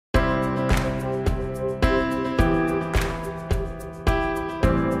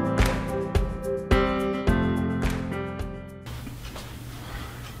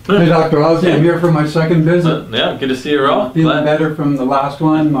Hey, Dr. Ozzie, I'm here for my second visit. Yeah, good to see you, Rob. Feeling better from the last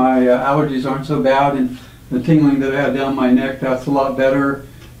one. My allergies aren't so bad, and the tingling that I had down my neck, that's a lot better.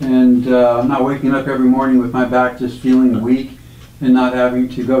 And I'm not waking up every morning with my back just feeling weak and not having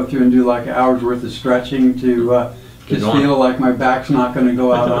to go through and do like an hour's worth of stretching to just feel like my back's not going to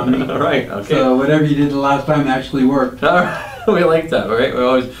go out on me. Right, okay. So whatever you did the last time actually worked. All right. We like that, right?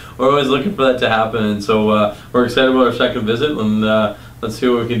 We're always looking for that to happen, and so we're excited about our second visit, and let's see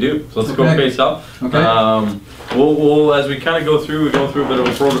what we can do. So let's go face up. Okay. We'll as we kind of go through a bit of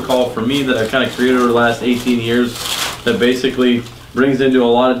a protocol for me that I've kind of created over the last 18 years that basically brings into a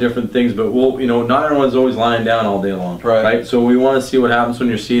lot of different things, but not everyone's always lying down all day long, right? So we want to see what happens when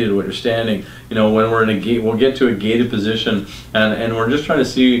you're seated, when you're standing. When we're in a gait, we'll get to a gated position, and we're just trying to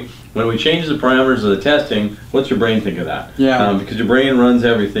see when we change the parameters of the testing, what's your brain think of that? Yeah. Because your brain runs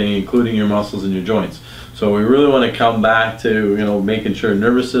everything, including your muscles and your joints. So we really want to come back to making sure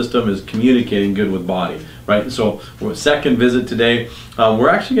nervous system is communicating good with body, right? So we're second visit today. We're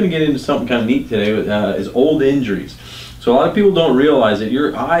actually going to get into something kind of neat today, is old injuries. So a lot of people don't realize that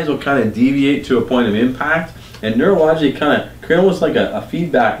your eyes will kind of deviate to a point of impact, and neurologically kind of create almost like a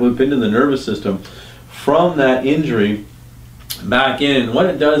feedback loop into the nervous system from that injury back in. And what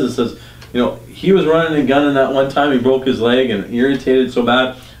it does is says, he was running and gunning that one time, he broke his leg and irritated so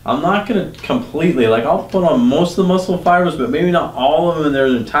bad. I'm not going to completely, I'll put on most of the muscle fibers, but maybe not all of them in their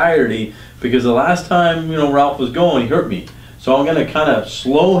entirety, because the last time, Ralph was going, he hurt me. So I'm going to kind of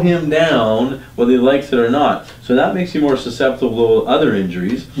slow him down, whether he likes it or not. So that makes you more susceptible to other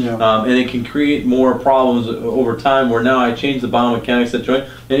injuries. Yeah. And it can create more problems over time, where now I change the biomechanics of that joint,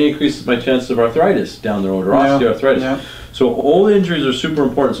 and it increases my chances of arthritis down the road, or osteoarthritis. Yeah. So old injuries are super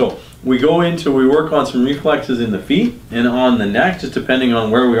important. So we work on some reflexes in the feet and on the neck, just depending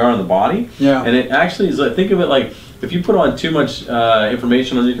on where we are in the body. Yeah. And it actually is think of it like if you put on too much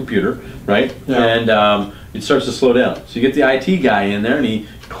information on your computer, right? Yeah. And it starts to slow down. So you get the IT guy in there, and he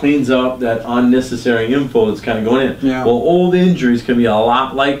cleans up that unnecessary info that's kind of going in. Yeah. Well, old injuries can be a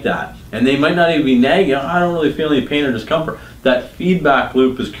lot like that. And they might not even be nagging. I don't really feel any pain or discomfort. That feedback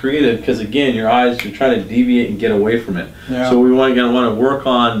loop is created because, again, your eyes, you're trying to deviate and get away from it. Yeah. So we want to work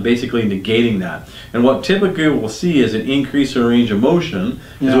on basically negating that. And what typically we'll see is an increase in range of motion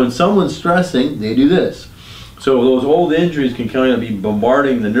is when someone's stressing, they do this. So those old injuries can kind of be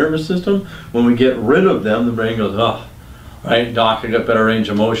bombarding the nervous system. When we get rid of them, the brain goes, oh, right, doc, I got better range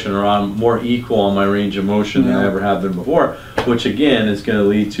of motion, or I'm more equal on my range of motion than I ever have been before, which again is going to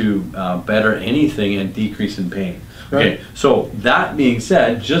lead to better anything and decrease in pain. Right. Okay, so that being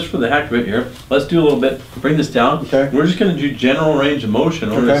said, just for the heck of it here, let's do a little bit, bring this down. Okay. We're just going to do general range of motion.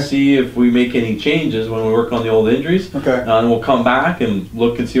 We're going to see if we make any changes when we work on the old injuries. Okay. And we'll come back and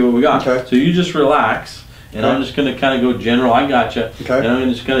look and see what we got. Okay. So you just relax. And I'm just going to kind of go general. I gotcha. Okay. And I'm going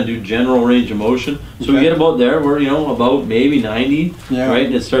to just kind of do general range of motion. So we get about there. We're about maybe 90, right?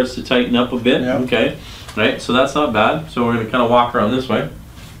 And it starts to tighten up a bit. Yeah. Okay. Right. So that's not bad. So we're going to kind of walk around this way.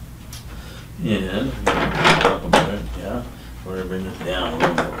 And we're going to bring this down a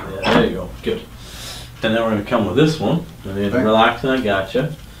little bit. Yeah, there you go. Good. And then we're going to come with this one. And then relax, and I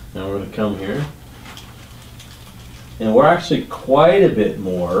gotcha. Now we're going to come here. And we're actually quite a bit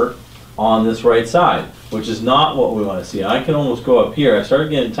more on this right side, which is not what we want to see. I can almost go up here. I start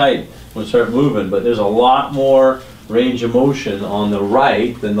getting tight when I start moving, but there's a lot more range of motion on the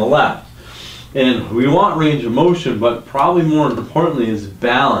right than the left. And we want range of motion, but probably more importantly is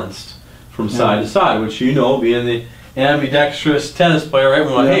balanced from side to side, which being the ambidextrous tennis player, right?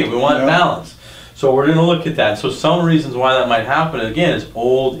 We want balance. So we're going to look at that. So some reasons why that might happen, again, is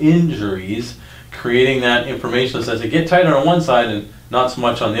old injuries creating that information that says, get tighter on one side and not so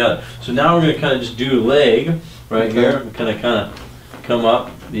much on the other. So now we're going to kind of just do leg right here. Kind of come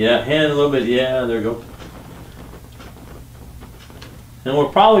up. Yeah, hand a little bit. Yeah, there we go. And we're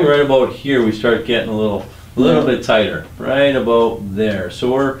probably right about here. We start getting a little bit tighter, right about there.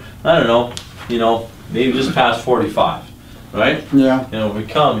 So we're, I don't know, maybe just past 45, right? Yeah. We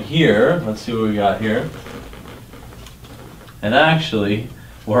come here. Let's see what we got here. And actually,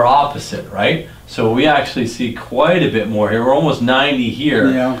 we're opposite, right? So we actually see quite a bit more here. We're almost 90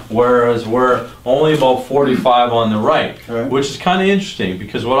 here, whereas we're only about 45 on the right, which is kind of interesting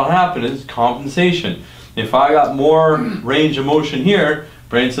because what will happen is compensation. If I got more range of motion here,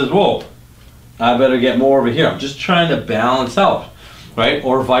 brain says, whoa, I better get more over here. I'm just trying to balance out, right?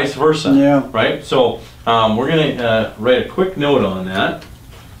 Or vice versa, right? So we're going to write a quick note on that.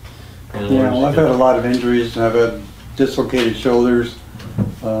 And well, I've had a lot of injuries. I've had dislocated shoulders.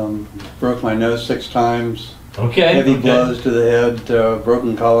 Broke my nose 6 times. Heavy blows to the head,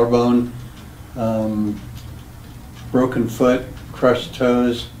 broken collarbone, broken foot, crushed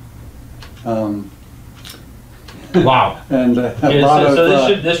toes, Wow. And Okay, a lot of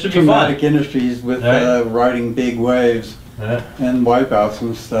this should be traumatic fun. industries with Right. riding big waves Yeah. and wipeouts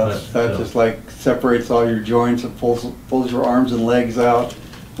and stuff. Right, That so- just like separates all your joints and pulls your arms and legs out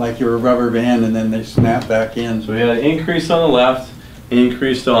like you're a rubber band, and then they snap back in. So we had an increase on the left,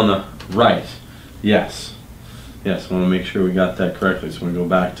 increased on the right. Yes. Yes, I want to make sure we got that correctly. So we go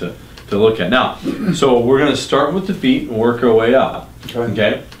back to look at. Now, so we're going to start with the feet and work our way up.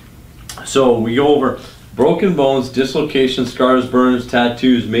 Okay? So we go over broken bones, dislocations, scars, burns,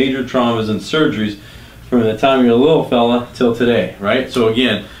 tattoos, major traumas, and surgeries from the time you're a little fella till today, right? So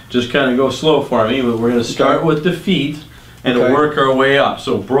again, just kind of go slow for me, but we're going to start with the feet and work our way up.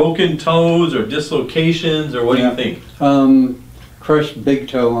 So broken toes or dislocations, or what do you think? Crushed big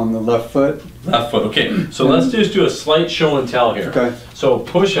toe on the left foot. Left foot, okay. So let's just do a slight show and tell here. Okay. So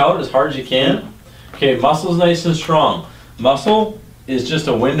push out as hard as you can. Okay, muscle's nice and strong. Muscle is just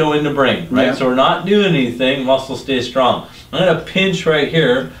a window in the brain, right? Yeah. So we're not doing anything, muscle stays strong. I'm gonna pinch right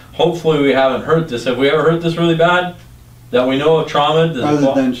here. Hopefully we haven't hurt this. Have we ever hurt this really bad? That we know of trauma?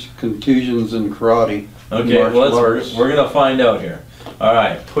 Other than contusions in karate. Okay, well we're gonna find out here. All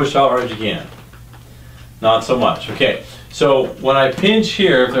right, push out hard as you can. Not so much, okay. So when I pinch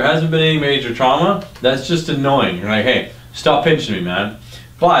here, if there hasn't been any major trauma, that's just annoying. You're like, hey, stop pinching me, man.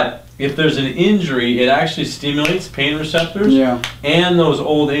 But if there's an injury, it actually stimulates pain receptors and those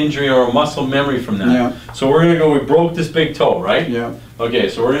old injury or muscle memory from that. Yeah. So we're gonna go, we broke this big toe, right? Yeah. Okay,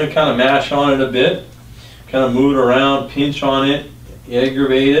 so we're gonna kind of mash on it a bit, kind of move it around, pinch on it,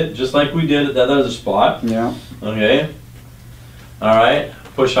 aggravate it, just like we did at that other spot. Yeah. Okay. All right,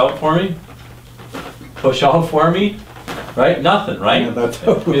 push out for me. Push out for me. Right? Nothing, right? Yeah, that's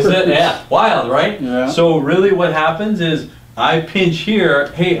how it Is it? works. Yeah. Wild, right? Yeah. So really what happens is I pinch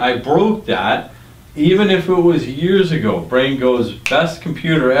here, hey, I broke that. Even if it was years ago, brain goes, best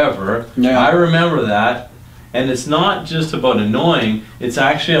computer ever. Yeah. I remember that. And it's not just about annoying, it's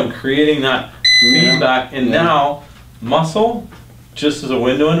actually I'm creating that feedback. And now muscle just as a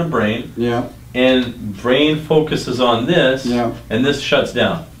window in the brain. Yeah. And brain focuses on this and this shuts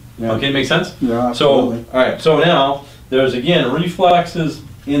down. Yeah. Okay, make sense? Yeah, absolutely. So, all right, so now there's again reflexes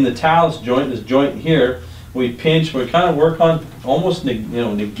in the talus joint, this joint here. We pinch, we kind of work on almost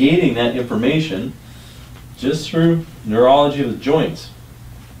negating that information just through neurology of the joints.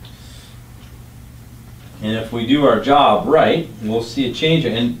 And if we do our job right, we'll see a change.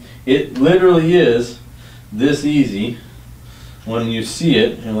 And it literally is this easy when you see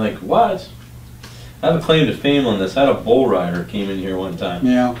it. You're like, what? I have a claim to fame on this. I had a bull rider came in here one time.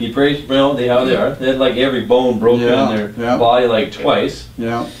 Yeah. He braced, well, they are. They had like every bone broken in their body like twice.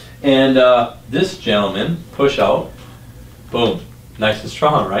 Yeah. And this gentleman, push out, boom, nice and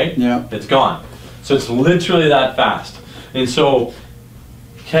strong, right? Yeah. It's gone. So it's literally that fast. And so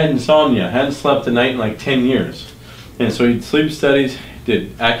he had insomnia, hadn't slept a night in like 10 years. And so he did sleep studies,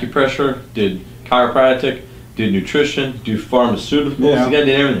 did acupressure, did chiropractic, did nutrition, did pharmaceuticals, the guy did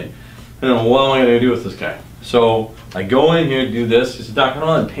everything. I don't know what am I going to do with this guy. So I go in here, do this. He said, Doc,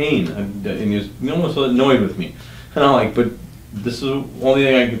 I'm in pain. And he was almost annoyed with me. And I'm like, but this is the only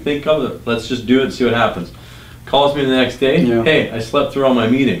thing I can think of. Let's just do it and see what happens. Calls me the next day. Hey, I slept through all my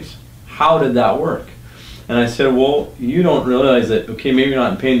meetings. How did that work? And I said, well, you don't realize that, okay, maybe you're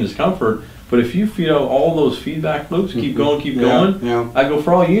not in pain and discomfort, but if you feed out all those feedback loops, keep going, I go,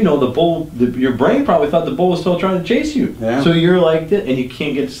 for all you know, the bull, your brain probably thought the bull was still trying to chase you. So you're like that, and you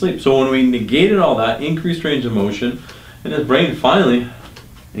can't get to sleep. So when we negated all that, increased range of motion, and his brain finally,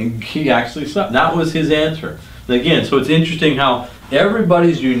 and he actually slept. That was his answer. And again, so it's interesting how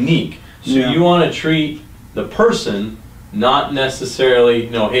everybody's unique. So you want to treat the person, not necessarily,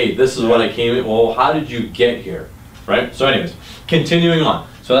 hey, this is what I came in. Well, how did you get here? Right? So anyways, continuing on.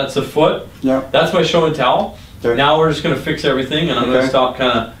 So that's the foot. That's my show and tell. Now we're just going to fix everything, and I'm going to stop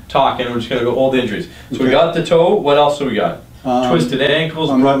kind of talking. We're just going to go old injuries. So we got the toe. What else do we got? Twisted ankles.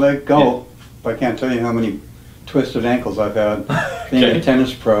 On my leg, golf. I can't tell you how many twisted ankles I've had being a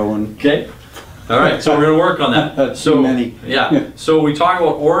tennis pro. And all right, so we're going to work on that. That's so many. So we talk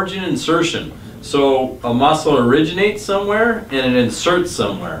about origin insertion. So a muscle originates somewhere and it inserts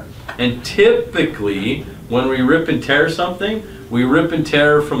somewhere. And typically, when we rip and tear something, we rip and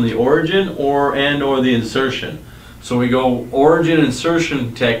tear from the origin or the insertion. So we go origin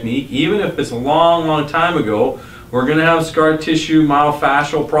insertion technique. Even if it's a long, long time ago, we're going to have scar tissue,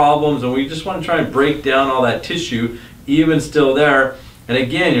 myofascial problems, and we just want to try and break down all that tissue, even still there. And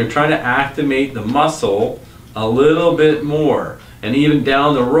again, you're trying to activate the muscle a little bit more. And even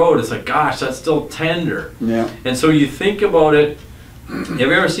down the road, it's like, gosh, that's still tender. And so you think about it. Have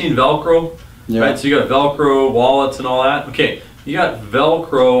you ever seen Velcro? Right, so you got Velcro, wallets, and all that. Okay, you got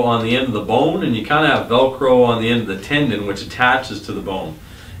Velcro on the end of the bone, and you kind of have Velcro on the end of the tendon, which attaches to the bone.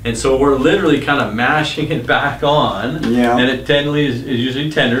 And so we're literally kind of mashing it back on. Yeah. And it tendonly is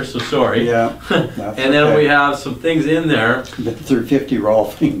usually tender, so sorry. Yeah. And then we have some things in there. Been through 50 raw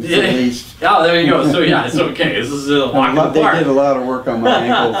things Yeah. at least. Oh, there you go. So yeah, it's okay. This is a walking They apart. did a lot of work on my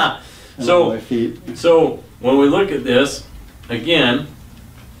ankles and on my feet. So when we look at this, again,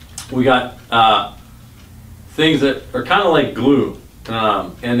 we got things that are kind of like glue,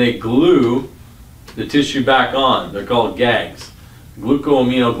 and they glue the tissue back on. They're called GAGs,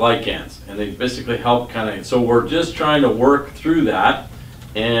 glucosaminoglycans, and they basically help kind of. So we're just trying to work through that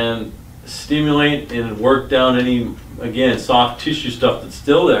and stimulate and work down any, again, soft tissue stuff that's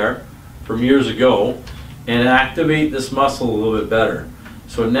still there from years ago, and activate this muscle a little bit better.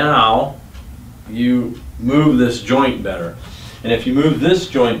 So now you move this joint better. And if you move this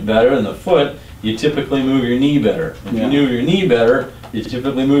joint better in the foot, you typically move your knee better. If you move your knee better, you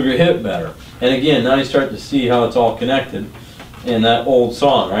typically move your hip better. And again, now you start to see how it's all connected in that old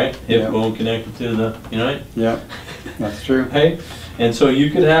song, right? Hip bone connected to the, you know, right? Yeah, that's true. Right? And so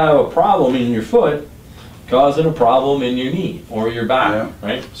you could have a problem in your foot causing a problem in your knee or your back,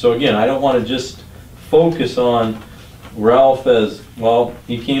 right? So again, I don't want to just focus on Ralph as, well,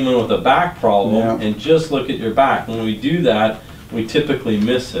 he came in with a back problem and just look at your back. When we do that, we typically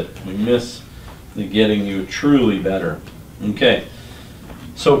miss it. We miss the getting you truly better. Okay,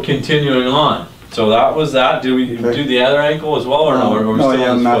 so continuing on. So that was that. Do we do the other ankle as well, or no? Or No,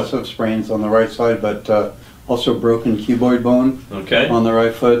 yeah, massive sprains on the right side, but also broken cuboid bone on the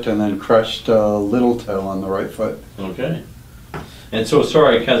right foot, and then crushed little toe on the right foot. Okay. And so,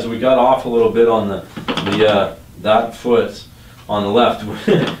 sorry, because we got off a little bit on the that foot on the left,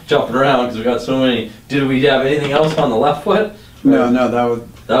 jumping around because we got so many. Did we have anything else on the left foot? No, no,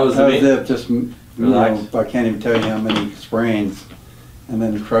 that was it. Just, you know, I can't even tell you how many sprains, and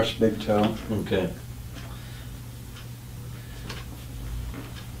then crushed big toe. Okay.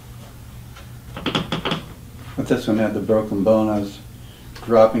 But this one had the broken bone. I was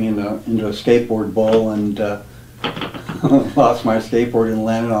dropping into a skateboard bowl and lost my skateboard and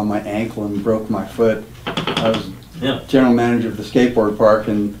landed on my ankle and broke my foot. I was general manager of the skateboard park,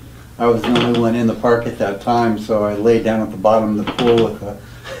 and I was the only one in the park at that time, so I laid down at the bottom of the pool with a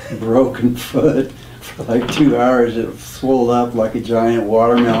broken foot for like 2 hours. It swelled up like a giant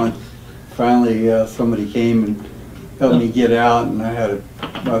watermelon. Finally, somebody came and helped me get out, and I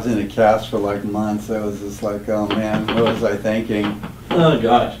was in a cast for like months. I was just like, oh man, what was I thinking? Oh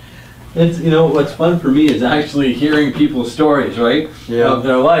gosh. It's, you know, what's fun for me is actually hearing people's stories, right? Of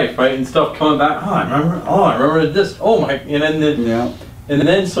their life, right? And stuff coming back, oh, I remember this, oh my, and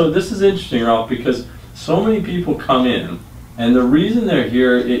then, so this is interesting, Ralph, because so many people come in, and the reason they're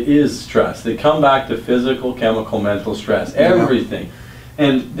here, it is stress. They come back to physical, chemical, mental stress, everything.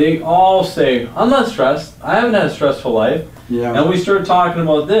 And they all say, I'm not stressed, I haven't had a stressful life. And we start talking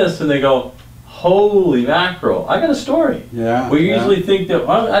about this, and they go, holy mackerel, I got a story. We usually think that,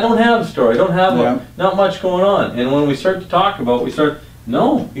 well, I don't have a story, I don't have not much going on. And when we start to talk about it,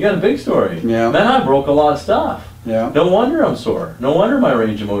 no, you got a big story. Man, I broke a lot of stuff. No wonder I'm sore. No wonder my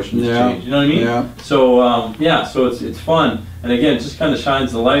range of motion has changed. You know what I mean? So so it's fun, and again, it just kind of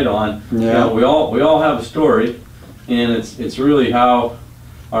shines the light on. You know, we all have a story, and it's really how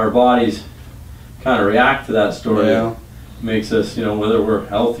our bodies kind of react to that story makes us, you know, whether we're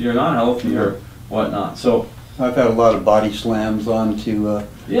healthy or not healthy or whatnot. So I've had a lot of body slams onto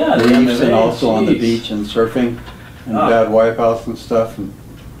reefs and also on the beach and surfing and bad wipeouts and stuff, and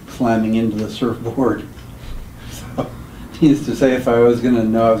slamming into the surfboard. So he used to say if I was going to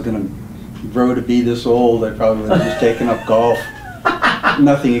know I was going to grow to be this old, I probably would have just taken up golf.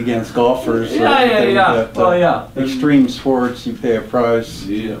 Nothing against golfers. But, extreme sports, you pay a price.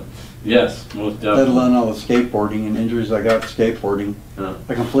 Yes, most definitely. Let alone all the skateboarding and injuries I got skateboarding.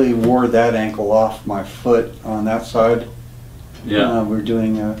 I completely wore that ankle off my foot on that side. We were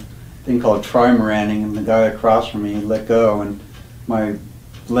doing a thing called trimaraning, and the guy across from me let go, and my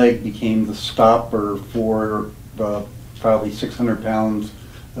leg became the stopper for probably 600 pounds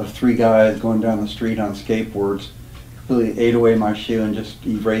of 3 guys going down the street on skateboards. Completely ate away my shoe and just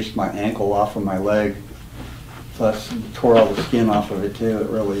erased my ankle off of my leg. Plus tore all the skin off of it too. It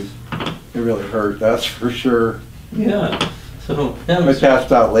really hurt, that's for sure. So I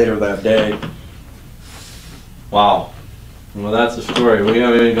passed out later that day. Wow. Well, that's the story. We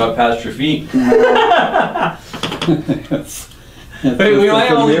haven't even got past your feet. We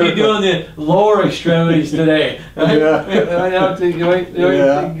might only be doing the lower extremities today. Right? I have to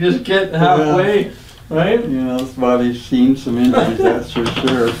just get halfway. Right? You know, this body's seen some injuries, that's for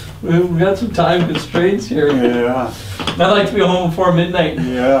sure. We've got some time constraints here. I'd like to be home before midnight.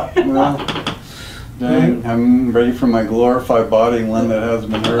 Yeah, well, dang, I'm ready for my glorified body, one that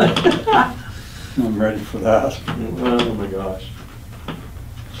hasn't been hurt. I'm ready for that. Oh my gosh.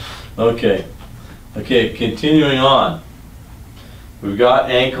 Okay. Okay, continuing on. We've got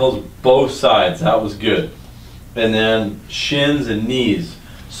ankles both sides. That was good. And then shins and knees.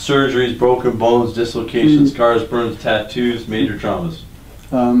 Surgeries, broken bones, dislocations, scars, burns, tattoos, major traumas.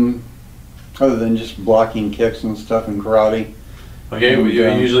 Other than just blocking kicks and stuff in karate. Okay, And, you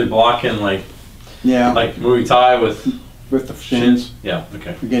usually blocking like Muay Thai with the shins. Yeah,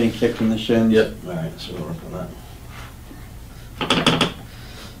 okay. You're getting kicked in the shins. Yep. Alright, so we'll work on that.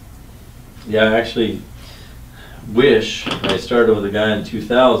 Yeah, I actually wish I started with a guy in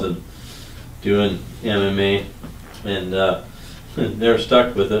 2000 doing MMA and never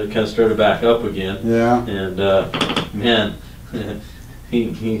stuck with it. It kind of started back up again. Yeah. And man,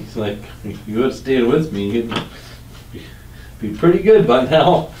 he's like, if you would have stayed with me, you'd be pretty good by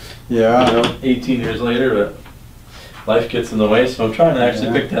now. Yeah. You know, 18 years later, but life gets in the way, so I'm trying to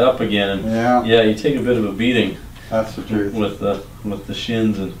actually pick that up again. And yeah, you take a bit of a beating. That's the truth. With the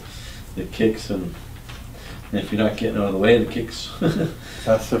shins and the kicks, and if you're not getting out of the way, the kicks.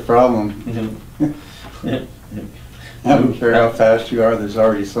 That's the problem. Yeah. I don't care how fast you are, there's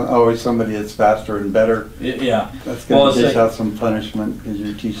always somebody that's faster and better. Yeah. That's going to dish out some punishment because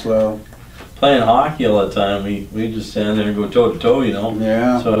you're too slow. Playing hockey all the time, we just stand there and go toe to toe, you know.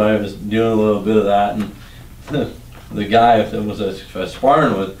 Yeah. So I was doing a little bit of that, and the guy that was I was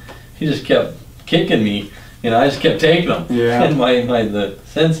sparring with, he just kept kicking me, and I just kept taking him. Yeah. And the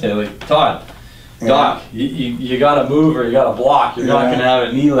sensei, like, Todd, Doc, you got to move or you got to block. You're not going to have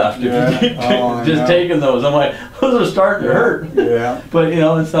a knee left if you keep just taking those. I'm like, those are starting to hurt. Yeah. But you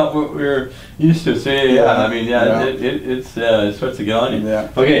know, it's not what we're used to. So I mean, it starts to get on you.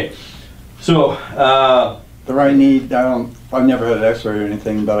 Yeah. Okay. So the right knee, I've never had an X-ray or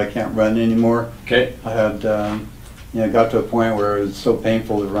anything, but I can't run anymore. Okay. I had, got to a point where it was so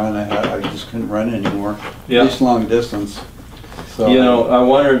painful to run, I just couldn't run anymore. Yeah. At least long distance. So, you know, I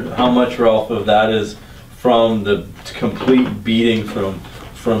wondered how much, Ralph, of that is from the complete beating from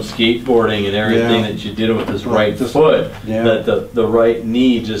skateboarding and everything that you did with this right foot. Yeah. That the right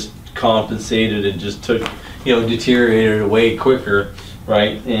knee just compensated and just took, deteriorated away quicker,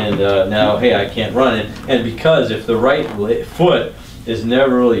 right? And now, hey, I can't run it. And because if the right foot is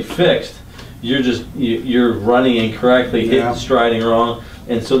never really fixed, you're running incorrectly, hitting, striding wrong,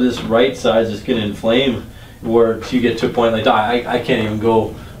 and so this right side is going to inflame. Where you get to a point like I can't even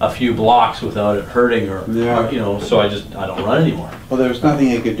go a few blocks without it hurting or so I don't run anymore. Well, there's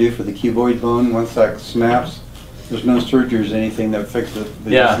nothing you could do for the cuboid bone once that snaps. There's no surgeries or anything that fix it.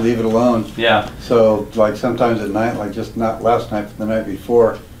 They just leave it alone. Yeah. So like sometimes at night, like just not last night, but the night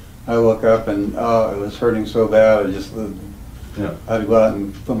before, I woke up and it was hurting so bad. I just I had to go out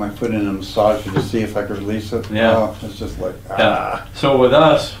and put my foot in a massager to see if I could release it. Yeah. It's just like So with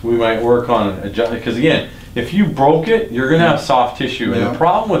us, we might work on adjusting because again, if you broke it, you're going to have soft tissue. And the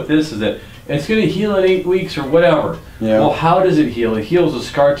problem with this is that it's going to heal in 8 weeks or whatever. Yeah. Well, how does it heal? It heals with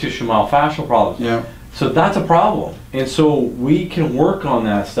scar tissue myofascial problems. Yeah. So that's a problem. And so we can work on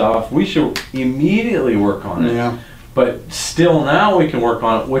that stuff. We should immediately work on it. Yeah. But still now we can work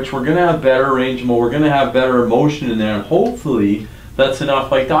on it, which we're going to have better range of motion. We're going to have better emotion in there. And hopefully that's enough.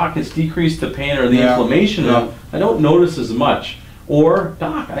 Like, Doc, it's decreased the pain or the inflammation enough. I don't notice as much. Or,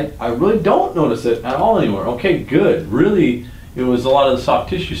 Doc, I really don't notice it at all anymore. Okay, good. Really, it was a lot of the soft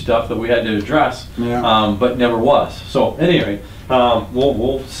tissue stuff that we had to address, but never was. So anyway,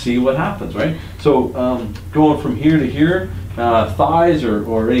 we'll see what happens, right? So going from here to here, thighs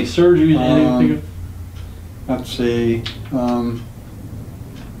or any surgeries, anything? Let's see.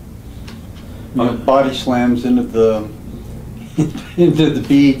 Body slams into the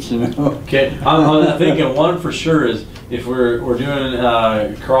beach, Okay, I'm thinking one for sure is if we're doing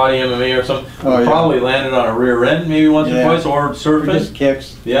karate, MMA or something, we'll probably landed on a rear end maybe once or twice, or surfing. Or just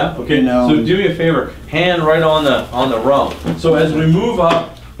kicks. Yeah. Okay. So do me a favor, hand right on the rung. So as we move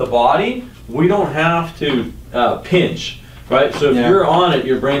up the body, we don't have to pinch, right? So if you're on it,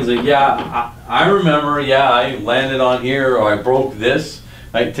 your brain's like, I remember, I landed on here, or I broke this.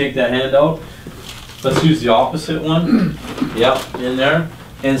 I can take that hand out. Let's use the opposite one. Yep, in there.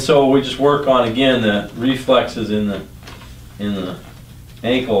 And so we just work on, again, the reflexes in the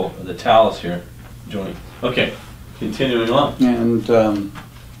ankle, the talus here, joint. Okay, continuing on. And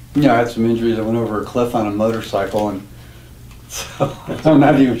I had some injuries. I went over a cliff on a motorcycle, and so I'm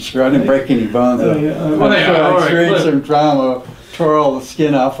not even sure. I didn't break any bones. I experienced some trauma, tore all the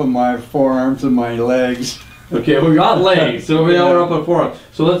skin off of my forearms and my legs. Okay, we got legs, so now we're up on forearm.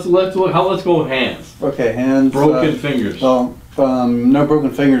 So let's look. Let's go with hands. Okay, hands. Broken fingers. No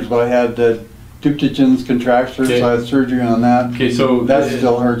broken fingers, but I had duplicans, contractures. Okay. So I had surgery on that. Okay, so that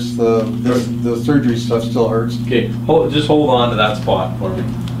still hurts. The surgery stuff still hurts. Okay, just hold on to that spot for me.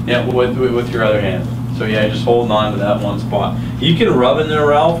 Yeah, with your other hand. So yeah, just holding on to that one spot. You can rub in there,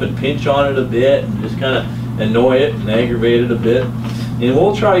 Ralph, and pinch on it a bit, and just kind of annoy it and aggravate it a bit. And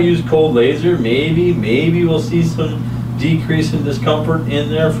we'll try to use cold laser. Maybe we'll see some decrease in discomfort in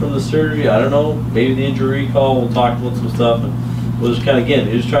there from the surgery. I don't know. Maybe the injury recall. We'll talk about some stuff. And we'll just kind of, again,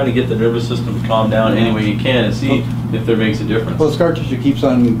 you're just trying to get the nervous system to calm down any way you can and see if there makes a difference. Well, scar tissue keeps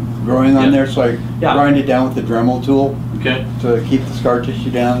on growing on there, so I grind it down with the Dremel tool. Okay. To keep the scar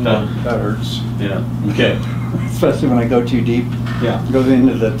tissue down. That hurts. Yeah. Okay. Especially when I go too deep. Yeah. It goes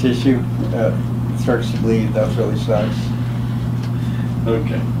into the tissue. It starts to bleed. That really sucks.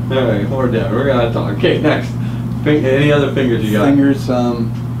 Okay. All right. More down. We're gonna talk. Okay. Next. Any other fingers you got? Fingers.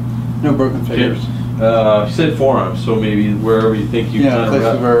 No broken fingers. You said forearms, so maybe wherever you think you kind of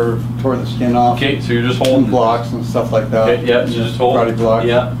places where tore the skin off. Okay, so you're just holding blocks and stuff like that. Okay, yeah, so just hold. Karate blocks.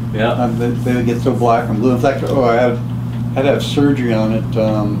 Yeah, yeah. They would get so black and blue. In fact, I had to have surgery on it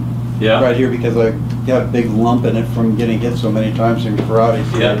right here because I got a big lump in it from getting hit so many times in karate.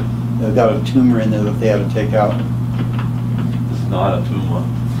 So they got a tumor in there that they had to take out. It's not a tumor.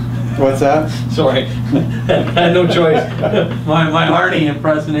 What's that? Sorry, I had no choice. my Arnie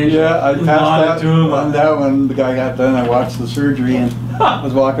impersonation. Yeah, I passed out on that when the guy got done. I watched the surgery and I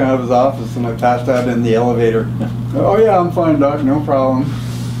was walking out of his office and I passed out in the elevator. Oh yeah, I'm fine, doc, no problem.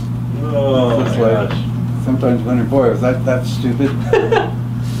 Oh my gosh. Sometimes wonder, boy, was that stupid?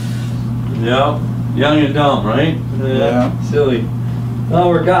 Yeah, young and dumb, right? Yeah. Silly. Well,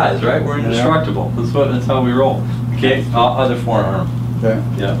 we're guys, right? We're indestructible. That's how we roll. Okay, other forearm. Okay.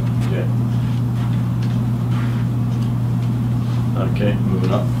 Yeah. Okay. Okay,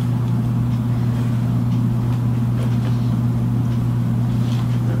 moving up.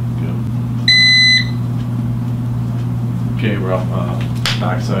 Good. Okay, we're up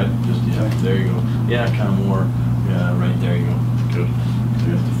backside. Just there you go. Yeah, kind of more. Yeah, right there you go. Good. So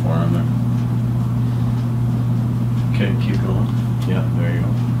you have the forearm there. Okay, keep going. Yeah, there you go.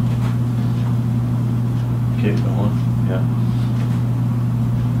 Keep going. Yeah.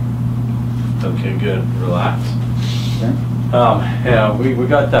 Okay, good. Relax. Okay. Yeah, we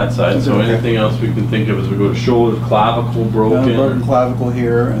got that side. So anything else we can think of as we go to shoulder, clavicle broken? Broken clavicle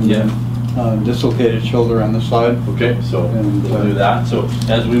here, and then dislocated shoulder on the side. Okay, so we'll do that. So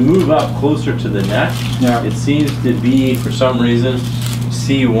as we move up closer to the neck, it seems to be, for some reason,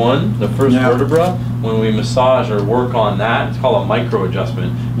 C1, the first vertebra. When we massage or work on that, it's called a micro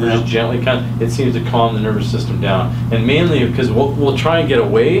adjustment. We're just gently it seems to calm the nervous system down. And mainly because we'll try and get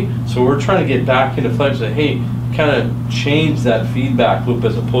away, so we're trying to get back into flexion. Hey, kind of change that feedback loop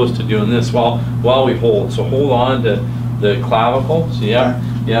as opposed to doing this while we hold. So hold on to the clavicle. So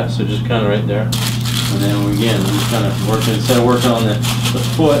so just kind of right there. And then we just kind of working, instead of working on the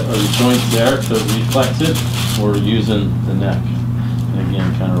foot or the joints there to reflex it, we're using the neck. And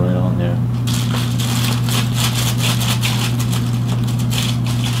again, kind of right on there.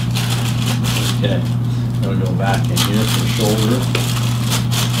 Okay, then we go back in here for shoulder.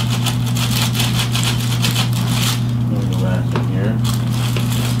 Then we go back in here.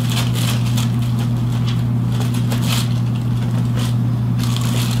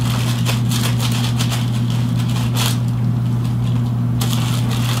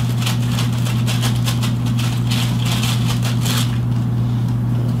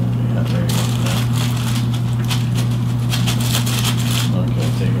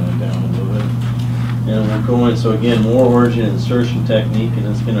 Going, so again, more origin insertion technique, and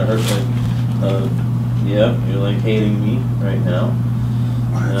it's going to hurt like, you're like hating me right now.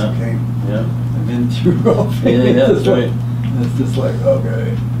 That's okay. Yeah. I've been through all things. Yeah, that's right. It's just like,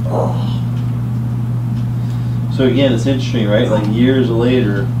 okay. Oh. So again, it's interesting, right? Like years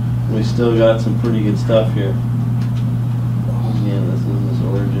later, we still got some pretty good stuff here. Again, this is this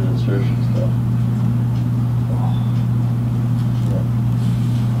origin insertion stuff.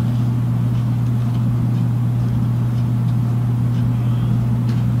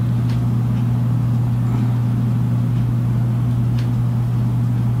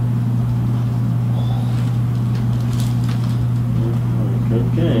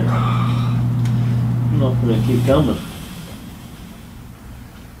 Okay. I'm not going to keep coming.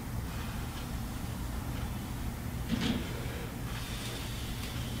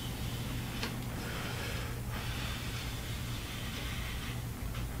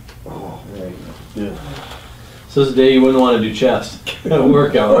 Oh, there you go. Good. So this day you wouldn't want to do chest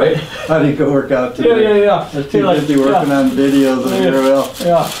workout, right? I need to go work out today. Yeah. I'm too busy working on videos of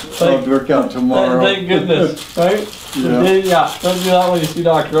the I'll work out tomorrow. Thank goodness, right? Yeah. Don't do that when you see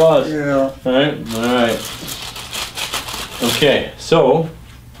Dr. Oz. Yeah. Alright. Okay, so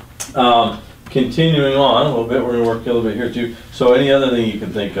continuing on a little bit, we're going to work a little bit here too. So any other thing you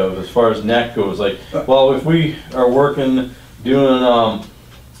can think of as far as neck goes, like, well, if we are working, doing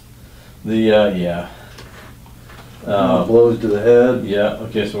blows to the head. yeah,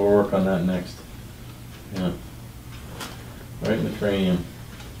 okay, so we'll work on that next. Yeah. Right in the cranium.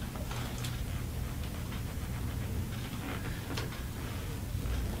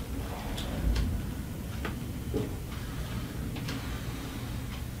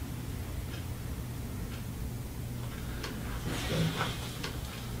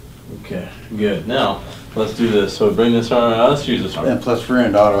 Okay, good. Now, let's do this. So bring this arm out. Let's use this arm. And plus we're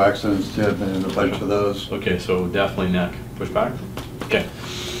in auto accidents too. I've been in a bunch of those. Okay, so definitely neck. Push back. Okay.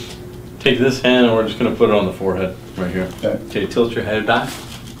 Take this hand and we're just going to put it on the forehead right here. Okay, tilt your head back.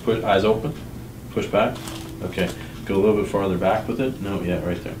 Push, eyes open. Push back. Okay, go a little bit farther back with it. No, yeah,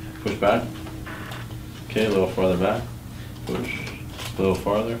 right there. Push back. Okay, a little farther back. Push. A little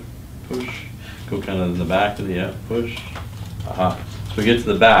farther. Push. Go kind of in the back of the, yeah, push. Aha. So we get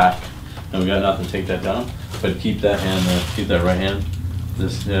to the back, and we got nothing, take that down, but keep that hand, keep that right hand,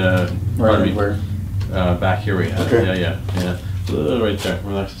 this, Right where? Back here we have, Okay. yeah. Right there,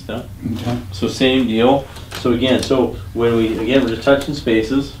 relax this down. Okay. So same deal. So again, when we're just touching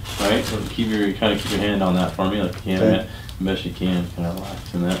spaces, right? So keep your hand on that for me, like you can, Okay. best you can, kind of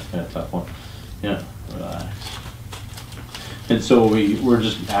relax, and that's kind of tough one. Yeah, relax. And so we're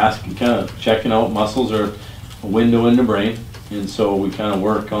just asking, kind of checking out muscles are a window in the brain. And so we kind of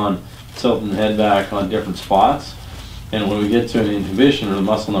work on tilting the head back on different spots. And when we get to an inhibition or the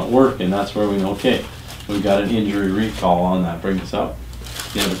muscle not working, that's where we know, okay, we've got an injury recall on that. Bring this up.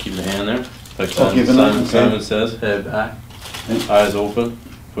 Yeah, but keep the hand there. Like Simon says, head back, eyes open,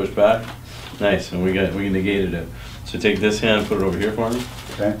 push back. Nice, and we negated it. So take this hand, put it over here for me.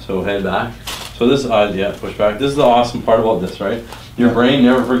 Okay. So head back. So this is, push back. This is the awesome part about this, right? Your brain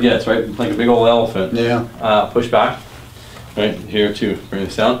never forgets, right? It's like a big old elephant. Yeah. Push back. Right here too, bring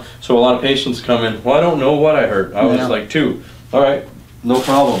this down. So a lot of patients come in, well, I don't know what I hurt. I was like 2. All right, no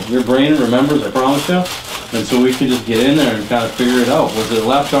problem. Your brain remembers, I promise you. And so we can just get in there and kind of figure it out. Was it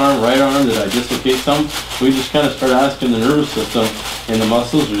left arm, right arm? Did I dislocate some? We just kind of start asking the nervous system, and the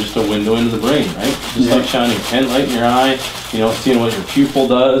muscles are just a window into the brain, right? Just like shining a pen light in your eye, seeing what your pupil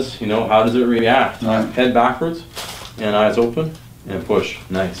does, how does it react? Head backwards, and eyes open, and push.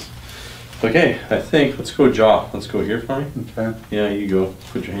 Nice. Okay, I think, let's go jaw. Let's go here for me. Okay. Yeah, you go.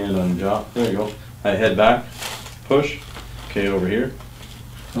 Put your hand on the jaw. There you go. I head back, push. Okay, over here.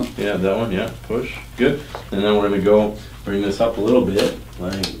 Yeah, that one, yeah, push. Good. And then we're going to go bring this up a little bit,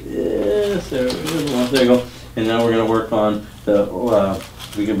 like this. There you go. And now we're going to work on the,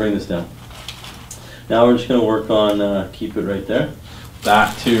 we can bring this down. Now we're just going to work on, keep it right there.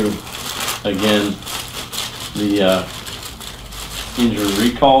 Back to, again, the injury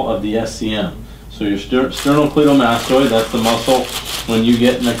recall of the SCM. So your sternocleidomastoid, that's the muscle. When you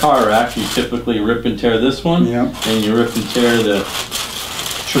get in a car wreck, you typically rip and tear this one, and you rip and tear the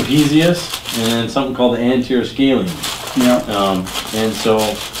trapezius, and then something called the anterior scalene. And so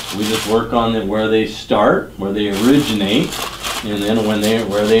we just work on where they start, where they originate, and then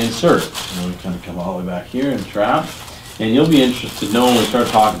where they insert. And we kind of come all the way back here and trap. And you'll be interested to know when we start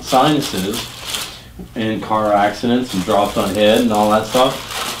talking sinuses and car accidents and dropped on head and all that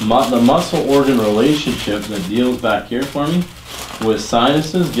stuff. The muscle organ relationship that deals back here for me with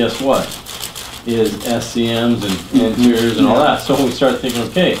sinuses, guess what? Is SCMs and anteriors and all that. So we start thinking,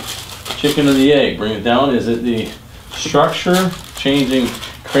 okay, chicken or the egg, bring it down. Is it the structure changing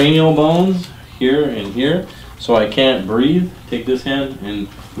cranial bones here and here so I can't breathe? Take this hand and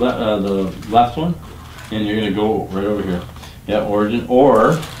the left one, and you're going to go right over here. Yeah, origin.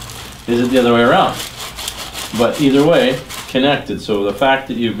 Or is it the other way around? But either way, connected. So the fact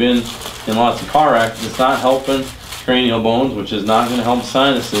that you've been in lots of car wrecks, it's not helping cranial bones, which is not going to help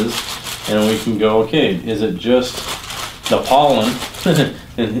sinuses. And we can go, okay, is it just the pollen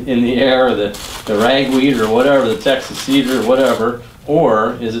in the air, or the ragweed, or whatever, the Texas cedar, or whatever,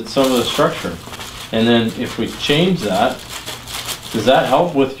 or is it some of the structure? And then if we change that, does that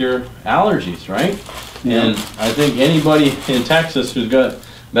help with your allergies, right? Yeah. And I think anybody in Texas who's got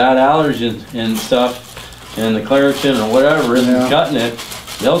bad allergens and stuff, and the Claritin or whatever isn't cutting it,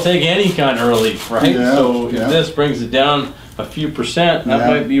 they'll take any kind of relief, right? So if this brings it down a few percent, that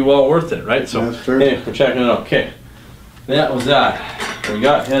might be well worth it, right? So hey, we're checking it out. Okay, that was that. We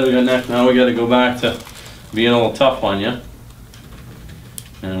got head, we got neck. Now we got to go back to being a little tough on you.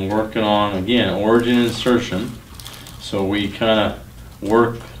 And working on, again, origin insertion. So we kind of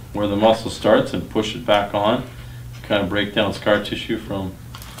work where the muscle starts and push it back on. Kind of break down scar tissue from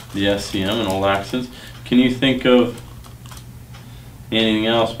the SCM and old accidents. Can you think of anything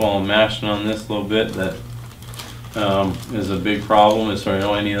else while I'm mashing on this a little bit that is a big problem? Is there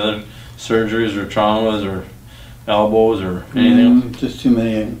any other surgeries or traumas or elbows or anything else? Just too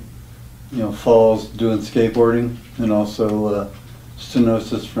many, falls doing skateboarding, and also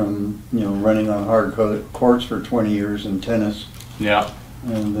stenosis from running on hard courts for 20 years in tennis. Yeah.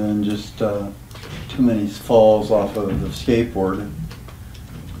 And then just too many falls off of the skateboard,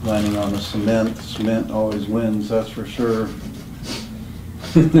 landing on the cement. The cement always wins, that's for sure.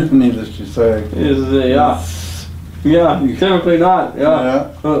 Needless to say. Yeah, typically not.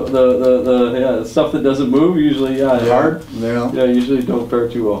 Yeah. The stuff that doesn't move usually hard. Yeah. Yeah, usually don't fare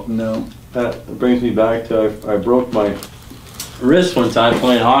too well. No. That brings me back to I broke my wrist one time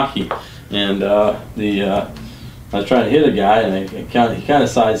playing hockey, and I was trying to hit a guy, and he kind of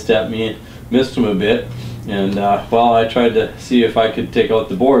sidestepped me and missed him a bit. And I tried to see if I could take out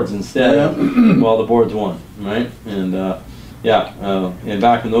the boards instead. Yeah. Well, the boards won, right? And and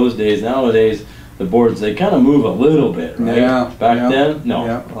back in those days, nowadays the boards, they kind of move a little bit, right? Yeah. Back then,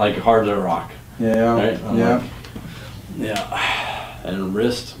 no, like hard as a rock. Yeah. Right? And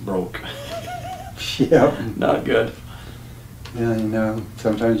wrist broke. Yeah. Not good. Yeah,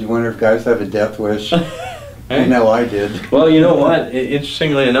 sometimes you wonder if guys have a death wish. I know I did. Well, you know what?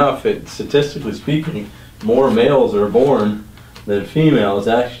 Interestingly enough, statistically speaking, more males are born than females.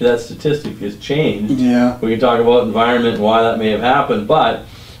 Actually, that statistic has changed. Yeah. We can talk about environment and why that may have happened, but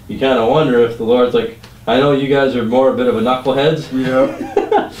you kind of wonder if the Lord's like, I know you guys are more a bit of a knuckleheads.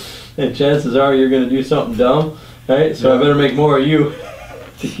 Yeah. And chances are you're going to do something dumb, right? So I better make more of you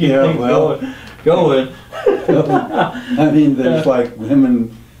to keep things going. I mean, there's like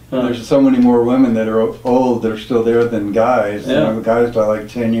women. There's so many more women that are old that are still there than guys. Yeah. Guys are like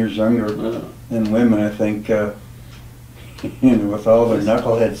 10 years younger than women. I think, with all their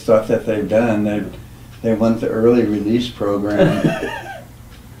knucklehead stuff that they've done, they want the early release program.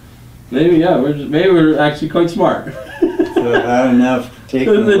 Maybe we're actually quite smart. So I had enough.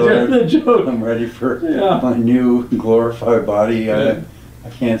 Taking the joke. I'm ready for my new glorified body. I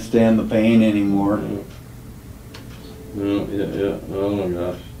can't stand the pain anymore. Yeah. Oh my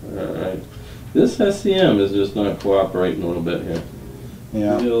gosh. Alright. This SCM is just not cooperating a little bit here.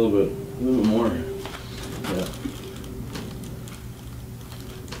 Yeah. Get a little bit more here. Yeah.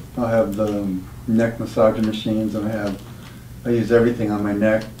 I have the neck massager machines, and I use everything on my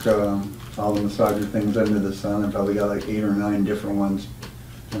neck, all the massager things under the sun. I've probably got like 8 or 9 different ones.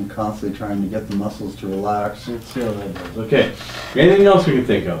 I'm constantly trying to get the muscles to relax. Let's see how that does. Okay. Anything else we can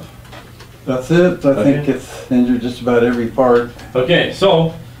think of? That's it. I think it's injured just about every part. Okay,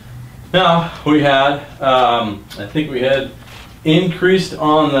 so now we had, I think we had increased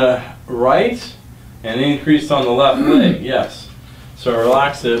on the right and increased on the left leg. Yes. So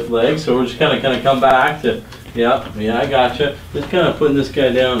relax the leg. So we're just kind of come back to, I gotcha. Just kind of putting this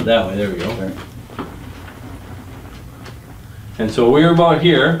guy down that way. There we go. Okay. And so we're about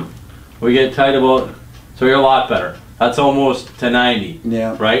here. We get tight about, so you're a lot better. That's almost to 90.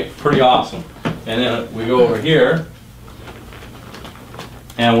 Yeah. Right? Pretty awesome. And then we go over here,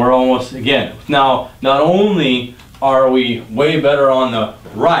 and we're almost, again, now not only are we way better on the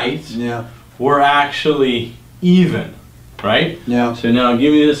right, we're actually even, right? Yeah. So now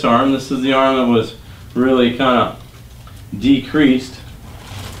give me this arm. This is the arm that was really kind of decreased.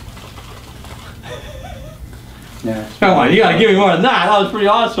 Yeah. Come on, you gotta give me more than that. That was pretty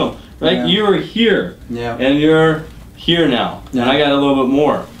awesome. Right? Yeah. You were here. Yeah. And you're here now. Yeah. And I got a little bit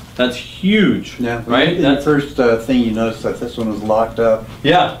more. That's huge. Yeah. Right? That's the first thing you noticed, that this one was locked up.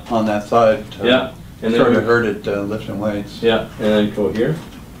 Yeah. On that side. Yeah. And sort of hurt it lifting weights. Yeah. And then go here.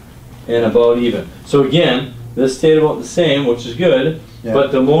 And about even. So again, this stayed about the same, which is good. Yeah.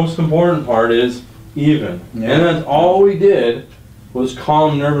 But the most important part is even. Yeah. And that's all we did was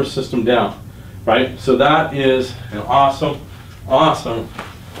calm nervous system down. Right? So that is an awesome, awesome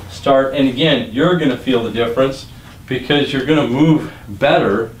start. And again, you're going to feel the difference because you're going to move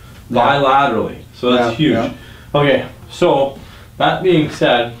better bilaterally. So that's huge. Yeah. Okay, so that being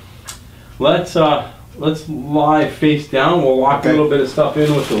said, let's lie face down. We'll walk a little bit of stuff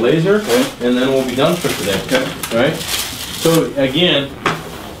in with the laser, and then we'll be done for today. Okay. All right? So again,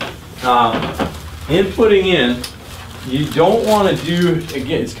 inputting in, you don't want to do,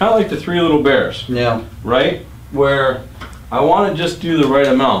 again, it's kind of like the 3 little bears. Yeah. Right? Where I want to just do the right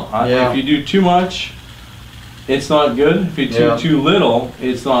amount. If you do too much, it's not good. If you do too little,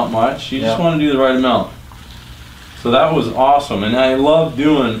 it's not much. You just want to do the right amount. So that was awesome, and I love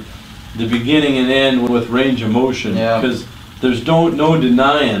doing the beginning and end with range of motion, because there's no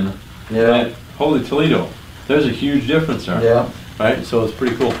denying that, holy Toledo, there's a huge difference there, right? So it's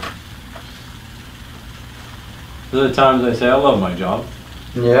pretty cool. There are times I say I love my job,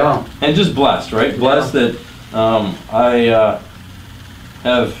 and just blessed, right? Blessed that I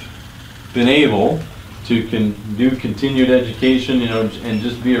have been able to do continued education, you know, and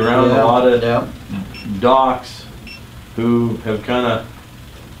just be around a lot of docs who have kind of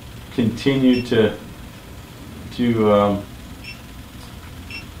continued to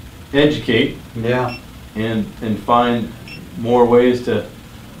educate and find more ways to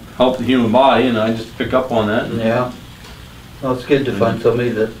help the human body, and I just pick up on that. Well, it's good to find somebody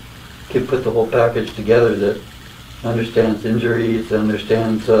that can put the whole package together, that understands injuries,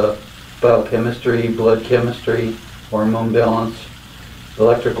 understands biochemistry, blood chemistry, hormone balance,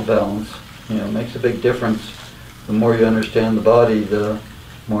 electrical balance. You know, it makes a big difference. The more you understand the body, the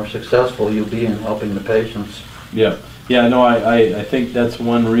more successful you'll be in helping the patients. Yeah, no, I think that's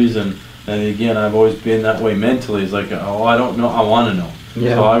one reason, and again, I've always been that way mentally. It's like, oh, I don't know, I want to know.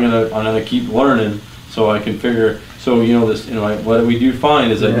 So I'm gonna keep learning so I can figure. So you know this, you know, what we do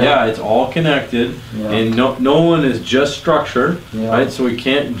find is that it's all connected, and no one is just structure, right? So we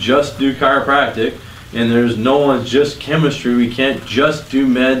can't just do chiropractic, and there's no one's just chemistry. We can't just do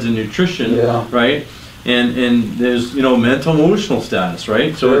meds and nutrition, right? And there's, you know, mental emotional status,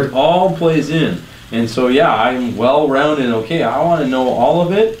 right? So it all plays in. And so I'm well rounded. Okay, I want to know all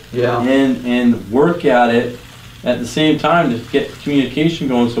of it, and work at it at the same time to get communication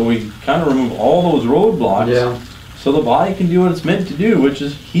going, so we kind of remove all those roadblocks, so the body can do what it's meant to do, which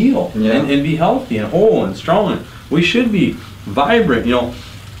is heal and be healthy and whole and strong. We should be vibrant. You know,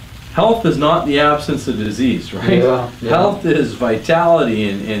 health is not the absence of disease, right? Health is vitality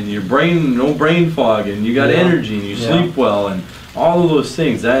and your brain, no brain fog, and you got energy and you sleep well and all of those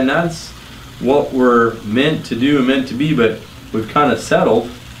things. And that's what we're meant to do and meant to be, but we've kind of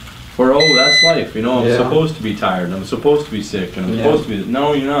settled for, oh, that's life, you know, I'm supposed to be tired, I'm supposed to be sick, and I'm supposed to be,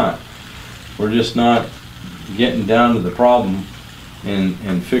 no, you're not. We're just not getting down to the problem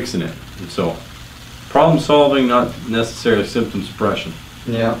and fixing it. And so, problem solving, not necessarily symptom suppression.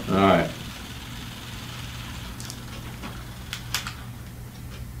 All right.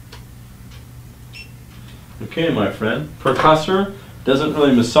 Okay, my friend. Percussor doesn't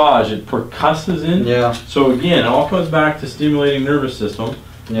really massage, it percusses in. So again, it all comes back to stimulating nervous system.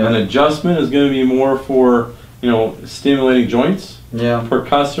 An adjustment is going to be more for, you know, stimulating joints.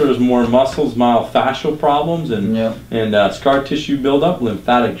 Percussor is more muscles, myofascial problems, and scar tissue buildup,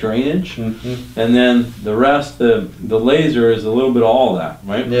 lymphatic drainage, and then the rest, the laser is a little bit of all that,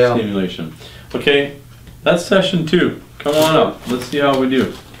 right? Stimulation. Okay, that's session 2. Come on up. Let's see how we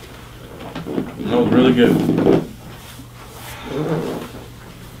do. That was really good.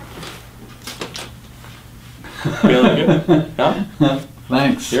 Feeling good? Huh?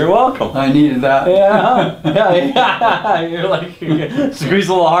 Thanks. You're welcome. I needed that. You're like, squeeze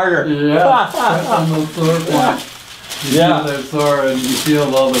a little harder. On those sore points. You feel they're sore and you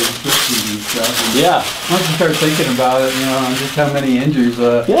feel all those twisties and stuff. And once you start thinking about it, you know, just how many injuries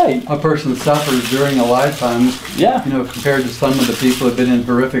a person suffers during a lifetime. You know, compared to some of the people who've been in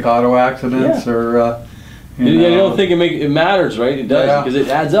horrific auto accidents or. You don't think it matters, right? It does, because it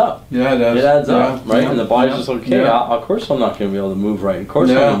adds up. It does. It adds up, right? And the body's just okay. Of course, I'm not going to be able to move right. Of course,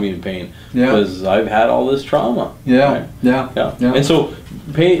 I'm going to be in pain because I've had all this trauma. Right? And so,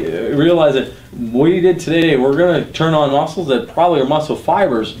 realize that what you did today, we're going to turn on muscles that probably are muscle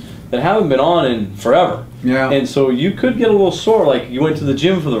fibers that haven't been on in forever. And so you could get a little sore, like you went to the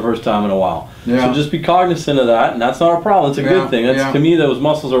gym for the first time in a while. So just be cognizant of that, and that's not a problem. It's a good thing. That's to me, those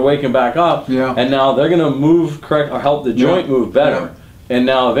muscles are waking back up, and now they're going to move correct or help the joint move better. And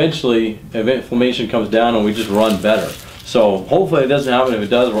now eventually, inflammation comes down, and we just run better. So hopefully it doesn't happen. If it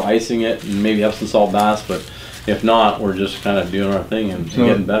does, we're icing it and maybe Epsom salt baths. But if not, we're just kind of doing our thing and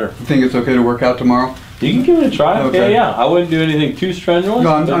getting better. You think it's okay to work out tomorrow? You can give it a try. Okay. I wouldn't do anything too strenuous. No,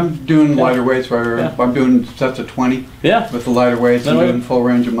 I'm doing lighter weights. I'm doing sets of 20 with the lighter weights and doing full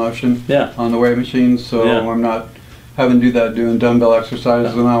range of motion on the weight machines. So I'm not having to do that, doing dumbbell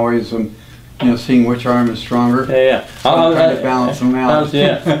exercises, and always seeing which arm is stronger. So I'm trying to balance them out.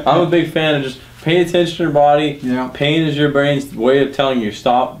 I'm a big fan of just pay attention to your body. Pain is your brain's way of telling you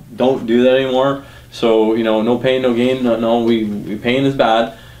stop, don't do that anymore. So, no pain, no gain. No, pain is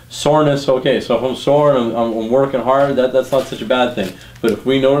bad. Soreness, okay, so if I'm sore and I'm working hard, that's not such a bad thing. But if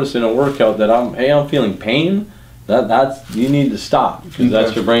we notice in a workout that I'm feeling pain, that's you need to stop, because that's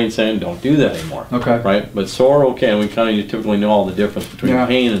Okay. your brain saying don't do that anymore. Okay. Right? But sore, okay, and we kind of typically know all the difference between Yeah.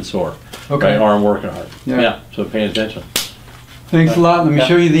 pain and sore. Okay. Right? Arm working hard. Yeah. So pay attention. Thanks a lot. Let me Yeah.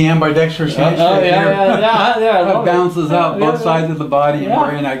 show you the ambidextrous handshake here. yeah. That bounces out both Yeah. sides of the body and Yeah.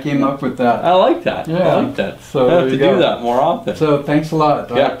 brain. I came up with that. I like that. Yeah. I like that. So I have there to you go. do that more often. So thanks a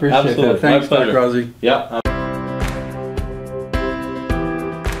lot. I Yeah, appreciate absolutely. that. Thanks, My pleasure. Dr. Ozzie. Yeah.